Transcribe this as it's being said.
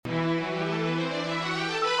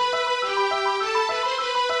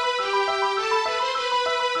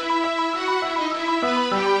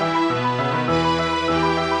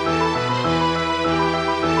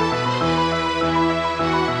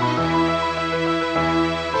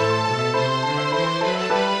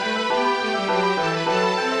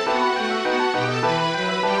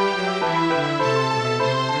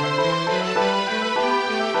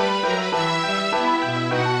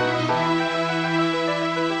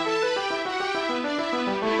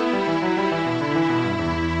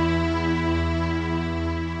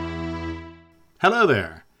Hello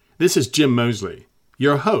there. This is Jim Mosley,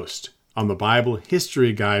 your host on the Bible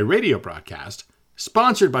History Guy radio broadcast,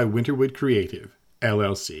 sponsored by Winterwood Creative,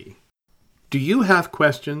 LLC. Do you have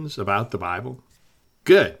questions about the Bible?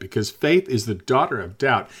 Good, because faith is the daughter of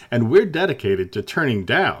doubt, and we're dedicated to turning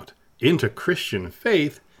doubt into Christian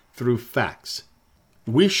faith through facts.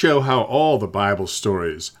 We show how all the Bible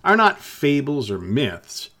stories are not fables or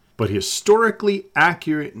myths, but historically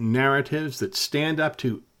accurate narratives that stand up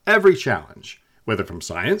to every challenge, whether from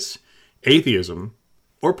science, atheism,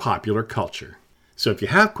 or popular culture. So if you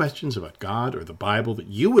have questions about God or the Bible that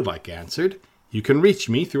you would like answered, you can reach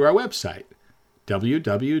me through our website,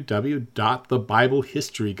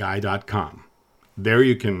 www.thebiblehistoryguy.com. There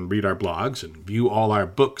you can read our blogs and view all our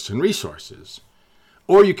books and resources.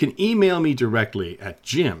 Or you can email me directly at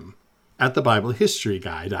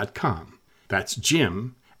jim@thebiblehistoryguy.com. That's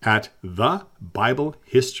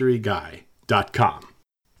jim@thebiblehistoryguy.com.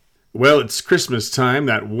 Well, it's Christmas time,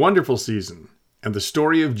 that wonderful season, and the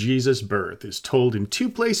story of Jesus' birth is told in two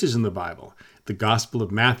places in the Bible, the Gospel of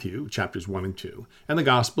Matthew, chapters 1 and 2, and the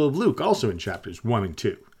Gospel of Luke, also in chapters 1 and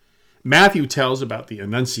 2. Matthew tells about the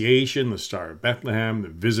Annunciation, the Star of Bethlehem, the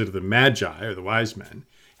visit of the Magi, or the wise men,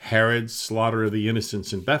 Herod's slaughter of the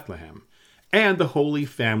innocents in Bethlehem, and the Holy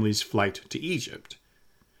Family's flight to Egypt.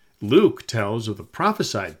 Luke tells of the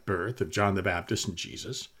prophesied birth of John the Baptist and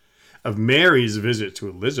Jesus, of Mary's visit to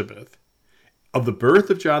Elizabeth, of the birth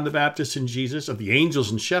of John the Baptist and Jesus, of the angels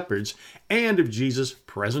and shepherds, and of Jesus'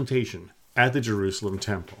 presentation at the Jerusalem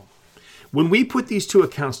temple. When we put these two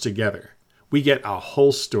accounts together, we get a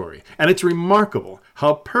whole story, and it's remarkable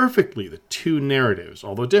how perfectly the two narratives,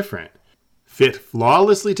 although different, fit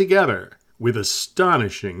flawlessly together with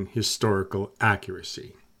astonishing historical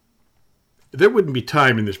accuracy. There wouldn't be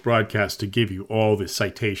time in this broadcast to give you all the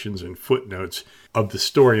citations and footnotes of the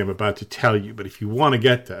story I'm about to tell you, but if you want to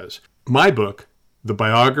get those, my book, The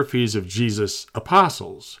Biographies of Jesus'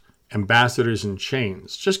 Apostles, Ambassadors in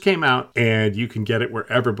Chains, just came out, and you can get it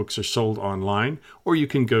wherever books are sold online, or you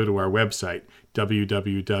can go to our website,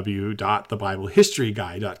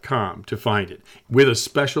 www.thebiblehistoryguy.com, to find it, with a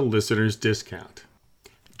special listener's discount.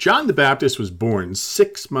 John the Baptist was born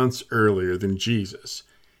 6 months earlier than Jesus.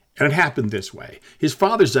 And it happened this way. His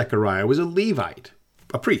father, Zechariah, was a Levite,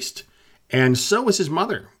 a priest, and so was his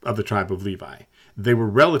mother of the tribe of Levi. They were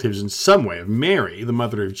relatives in some way of Mary, the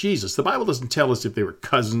mother of Jesus. The Bible doesn't tell us if they were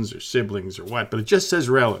cousins or siblings or what, but it just says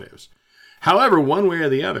relatives. However, one way or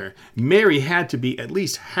the other, Mary had to be at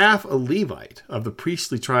least half a Levite of the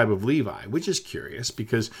priestly tribe of Levi, which is curious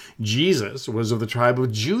because Jesus was of the tribe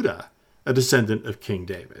of Judah, a descendant of King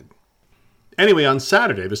David. Anyway, on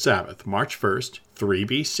Saturday, the Sabbath, March 1st, 3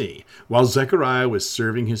 BC, while Zechariah was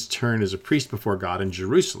serving his turn as a priest before God in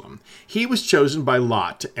Jerusalem, he was chosen by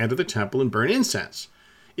lot to enter the temple and burn incense.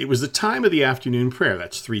 It was the time of the afternoon prayer,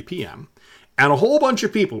 that's 3 p.m., and a whole bunch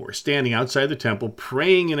of people were standing outside the temple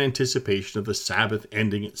praying in anticipation of the Sabbath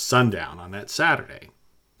ending at sundown on that Saturday.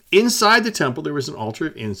 Inside the temple, there was an altar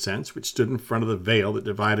of incense which stood in front of the veil that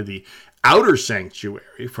divided the outer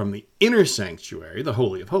sanctuary from the inner sanctuary, the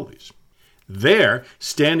Holy of Holies. There,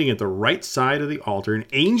 standing at the right side of the altar, an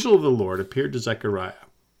angel of the Lord appeared to Zechariah.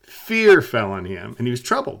 Fear fell on him, and he was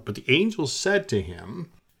troubled. But the angel said to him,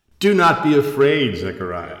 "Do not be afraid,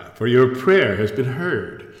 Zechariah, for your prayer has been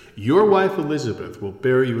heard. Your wife Elizabeth will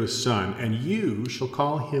bear you a son, and you shall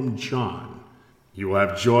call him John. You will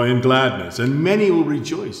have joy and gladness, and many will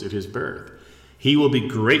rejoice at his birth. He will be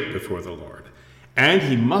great before the Lord, and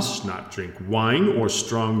he must not drink wine or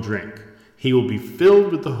strong drink. He will be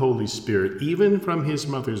filled with the Holy Spirit even from his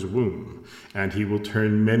mother's womb, and he will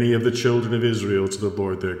turn many of the children of Israel to the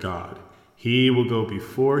Lord their God. He will go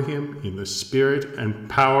before him in the spirit and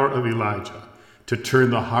power of Elijah, to turn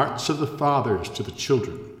the hearts of the fathers to the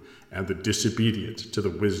children, and the disobedient to the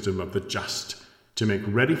wisdom of the just, to make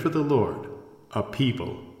ready for the Lord a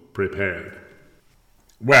people prepared."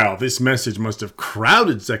 Well, this message must have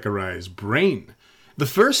crowded Zechariah's brain. The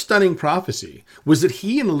first stunning prophecy was that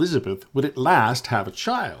he and Elizabeth would at last have a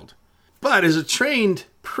child. But as a trained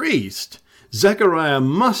priest, Zechariah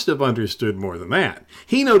must have understood more than that.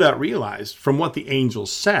 He no doubt realized from what the angel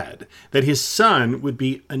said that his son would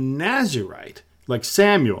be a Nazirite, like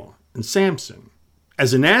Samuel and Samson.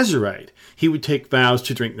 As a Nazirite, he would take vows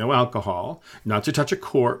to drink no alcohol, not to touch a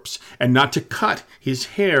corpse, and not to cut his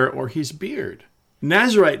hair or his beard.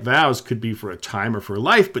 Nazirite vows could be for a time or for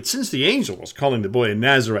life, but since the angel was calling the boy a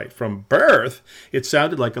Nazirite from birth, it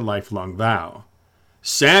sounded like a lifelong vow.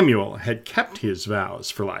 Samuel had kept his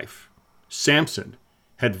vows for life. Samson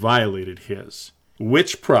had violated his.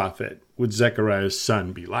 Which prophet would Zechariah's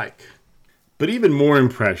son be like? But even more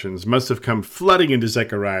impressions must have come flooding into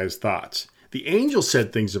Zechariah's thoughts. The angel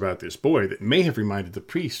said things about this boy that may have reminded the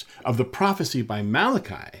priest of the prophecy by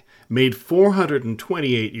Malachi, made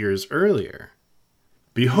 428 years earlier.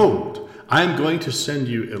 Behold, I am going to send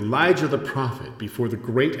you Elijah the prophet before the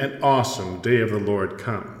great and awesome day of the Lord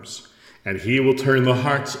comes. And he will turn the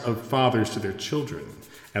hearts of fathers to their children,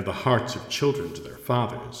 and the hearts of children to their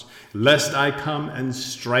fathers, lest I come and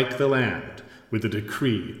strike the land with a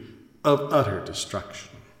decree of utter destruction.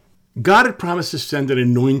 God had promised to send an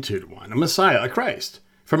anointed one, a Messiah, a Christ,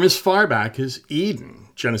 from as far back as Eden,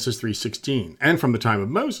 Genesis 3:16, and from the time of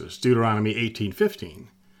Moses, Deuteronomy 18:15.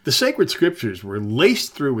 The sacred scriptures were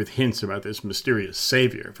laced through with hints about this mysterious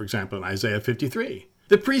Savior, for example, in Isaiah 53.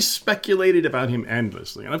 The priests speculated about him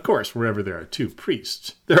endlessly, and of course, wherever there are two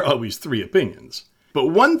priests, there are always three opinions. But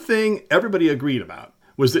one thing everybody agreed about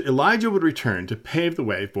was that Elijah would return to pave the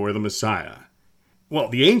way for the Messiah. Well,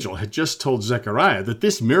 the angel had just told Zechariah that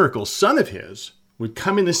this miracle son of his would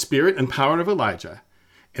come in the spirit and power of Elijah,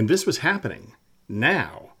 and this was happening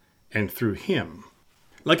now and through him.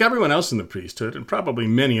 Like everyone else in the priesthood, and probably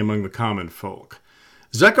many among the common folk,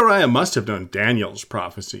 Zechariah must have known Daniel's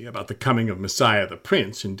prophecy about the coming of Messiah the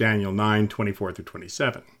Prince in Daniel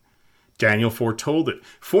 9:24-27. Daniel foretold that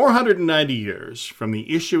 490 years from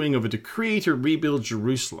the issuing of a decree to rebuild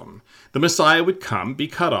Jerusalem, the Messiah would come, be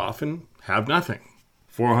cut off, and have nothing.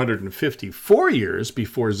 454 years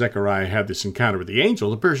before Zechariah had this encounter with the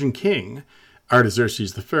angel, the Persian king,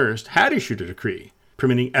 Artaxerxes I, had issued a decree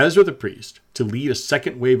permitting Ezra the priest to lead a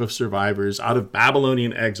second wave of survivors out of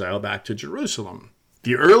Babylonian exile back to Jerusalem.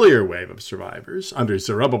 The earlier wave of survivors, under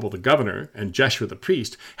Zerubbabel the governor and Jeshua the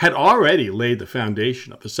priest, had already laid the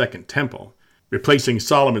foundation of the Second Temple, replacing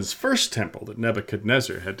Solomon's first temple that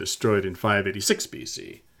Nebuchadnezzar had destroyed in 586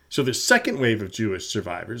 BC. So the second wave of Jewish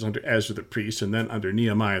survivors, under Ezra the priest and then under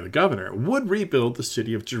Nehemiah the governor, would rebuild the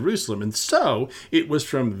city of Jerusalem. And so it was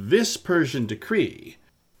from this Persian decree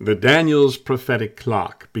that Daniel's prophetic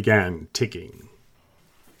clock began ticking.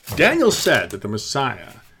 Daniel said that the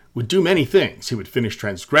Messiah would do many things. He would finish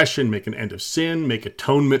transgression, make an end of sin, make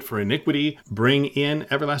atonement for iniquity, bring in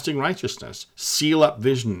everlasting righteousness, seal up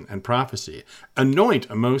vision and prophecy, anoint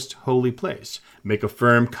a most holy place, make a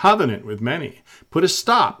firm covenant with many, put a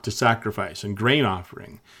stop to sacrifice and grain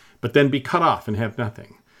offering, but then be cut off and have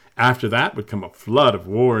nothing. After that would come a flood of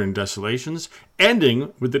war and desolations,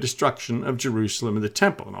 ending with the destruction of Jerusalem and the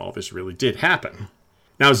temple, and all this really did happen.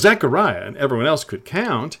 Now Zechariah and everyone else could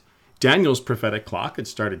count. Daniel's prophetic clock had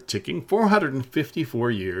started ticking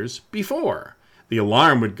 454 years before. The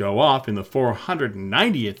alarm would go off in the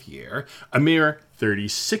 490th year, a mere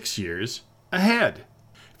 36 years ahead.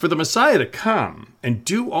 For the Messiah to come and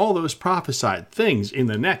do all those prophesied things in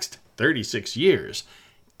the next 36 years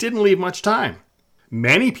didn't leave much time.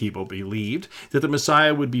 Many people believed that the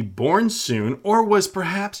Messiah would be born soon, or was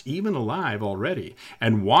perhaps even alive already,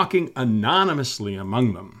 and walking anonymously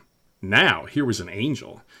among them. Now, here was an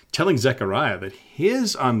angel telling Zechariah that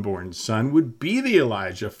his unborn son would be the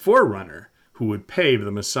Elijah forerunner who would pave the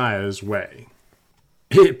Messiah's way.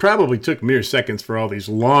 It probably took mere seconds for all these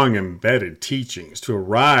long embedded teachings to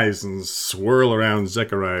arise and swirl around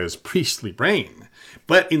Zechariah's priestly brain.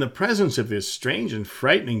 But in the presence of this strange and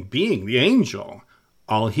frightening being, the angel,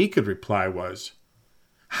 all he could reply was,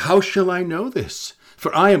 "How shall I know this?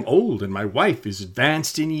 For I am old and my wife is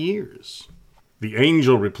advanced in years." The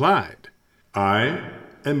angel replied, "I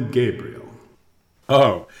am Gabriel."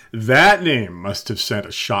 Oh, that name must have sent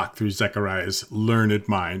a shock through Zechariah's learned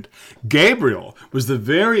mind. Gabriel was the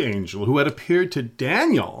very angel who had appeared to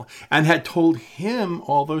Daniel and had told him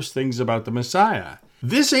all those things about the Messiah.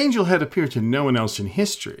 This angel had appeared to no one else in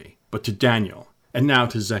history but to Daniel, and now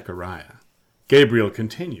to Zechariah. Gabriel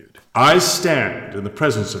continued, "I stand in the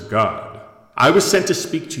presence of God. I was sent to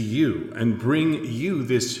speak to you and bring you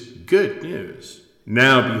this good news.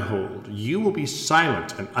 Now, behold, you will be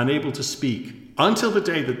silent and unable to speak until the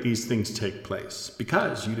day that these things take place,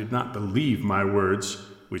 because you did not believe my words,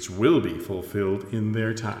 which will be fulfilled in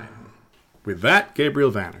their time." With that,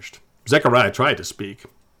 Gabriel vanished. Zechariah tried to speak.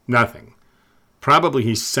 Nothing. Probably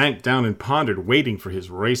he sank down and pondered, waiting for his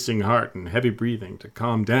racing heart and heavy breathing to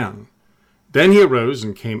calm down. Then he arose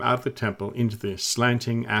and came out of the temple into the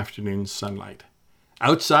slanting afternoon sunlight.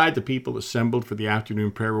 Outside, the people assembled for the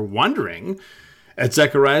afternoon prayer were wondering at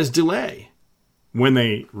Zechariah's delay. When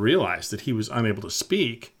they realized that he was unable to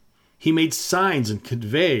speak, he made signs and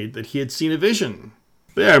conveyed that he had seen a vision.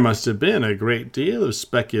 There must have been a great deal of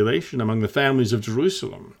speculation among the families of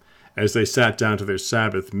Jerusalem as they sat down to their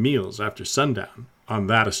Sabbath meals after sundown on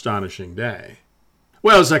that astonishing day.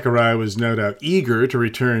 Well, Zechariah was no doubt eager to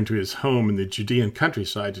return to his home in the Judean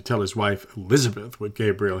countryside to tell his wife Elizabeth what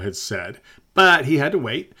Gabriel had said, But he had to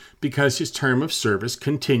wait because his term of service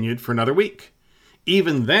continued for another week.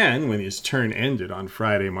 Even then, when his turn ended on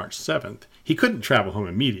Friday, March 7th, he couldn't travel home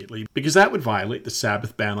immediately because that would violate the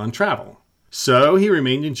Sabbath ban on travel. So he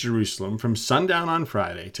remained in Jerusalem from sundown on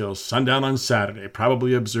Friday till sundown on Saturday,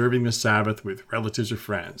 probably observing the Sabbath with relatives or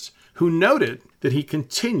friends, who noted that he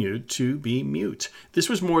continued to be mute. This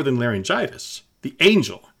was more than laryngitis. The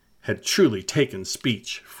angel had truly taken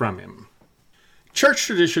speech from him. Church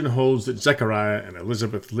tradition holds that Zechariah and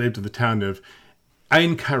Elizabeth lived in the town of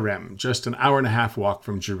Ein Karem, just an hour-and-a-half walk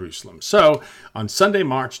from Jerusalem. So, on Sunday,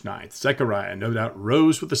 March 9th, Zechariah no doubt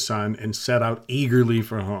rose with the sun and set out eagerly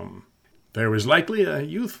for home. There was likely a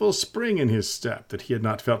youthful spring in his step that he had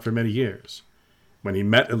not felt for many years. When he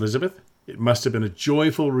met Elizabeth, it must have been a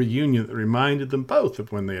joyful reunion that reminded them both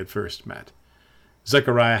of when they had first met.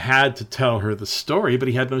 Zechariah had to tell her the story, but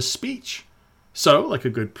he had no speech. So, like a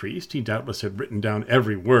good priest, he doubtless had written down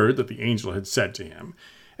every word that the angel had said to him,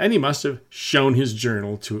 and he must have shown his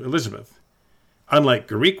journal to Elizabeth. Unlike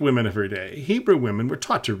Greek women of her day, Hebrew women were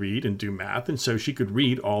taught to read and do math, and so she could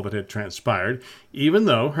read all that had transpired, even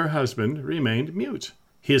though her husband remained mute.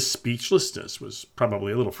 His speechlessness was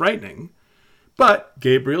probably a little frightening, but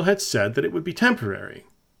Gabriel had said that it would be temporary,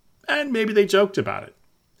 and maybe they joked about it.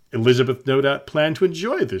 Elizabeth no doubt planned to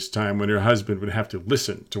enjoy this time when her husband would have to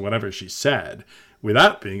listen to whatever she said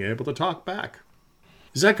without being able to talk back.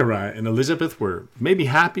 Zechariah and Elizabeth were maybe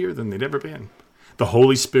happier than they'd ever been. The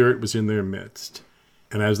Holy Spirit was in their midst,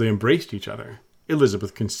 and as they embraced each other,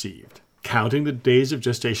 Elizabeth conceived. Counting the days of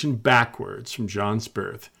gestation backwards from John's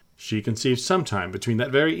birth, she conceived sometime between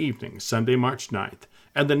that very evening, Sunday, March 9th,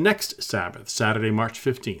 and the next Sabbath, Saturday, March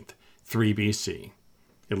 15th, 3 BC.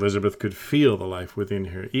 Elizabeth could feel the life within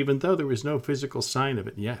her, even though there was no physical sign of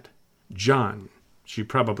it yet. John, she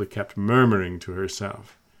probably kept murmuring to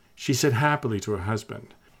herself. She said happily to her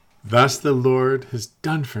husband, "Thus the Lord has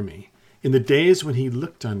done for me in the days when he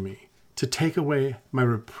looked on me to take away my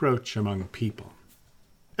reproach among people."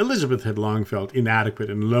 Elizabeth had long felt inadequate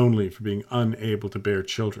and lonely for being unable to bear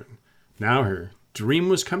children. Now her dream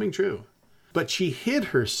was coming true. But she hid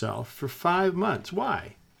herself for 5 months.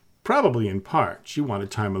 Why? Probably in part, she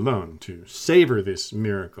wanted time alone to savor this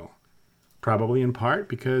miracle. Probably in part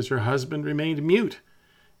because her husband remained mute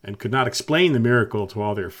and could not explain the miracle to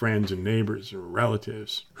all their friends and neighbors or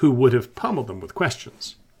relatives who would have pummeled them with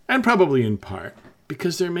questions. And probably in part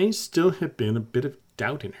because there may still have been a bit of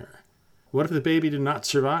doubt in her. What if the baby did not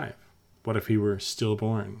survive? What if he were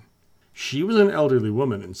stillborn? She was an elderly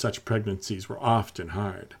woman, and such pregnancies were often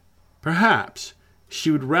hard. Perhaps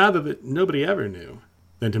she would rather that nobody ever knew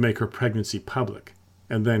than to make her pregnancy public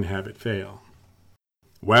and then have it fail.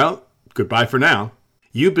 Well, goodbye for now.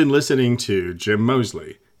 You've been listening to Jim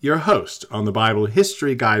Mosley, your host on the Bible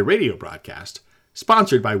History Guy radio broadcast,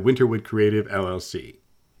 sponsored by Winterwood Creative, LLC.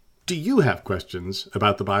 Do you have questions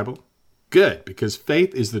about the Bible? Good, because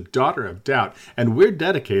faith is the daughter of doubt, and we're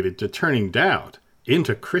dedicated to turning doubt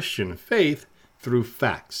into Christian faith through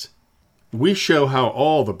facts. We show how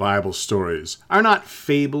all the Bible stories are not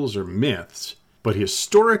fables or myths, but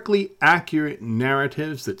historically accurate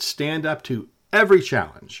narratives that stand up to every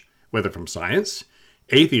challenge, whether from science,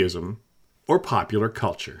 atheism, or popular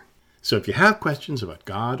culture. So if you have questions about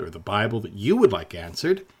God or the Bible that you would like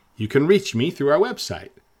answered, you can reach me through our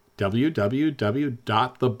website,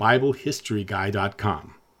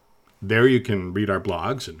 www.thebiblehistoryguy.com. There you can read our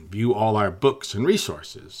blogs and view all our books and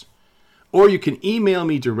resources. Or you can email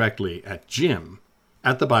me directly at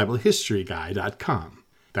jim@thebiblehistoryguy.com.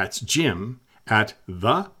 That's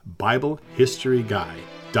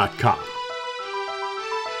Jim@thebiblehistoryguy.com.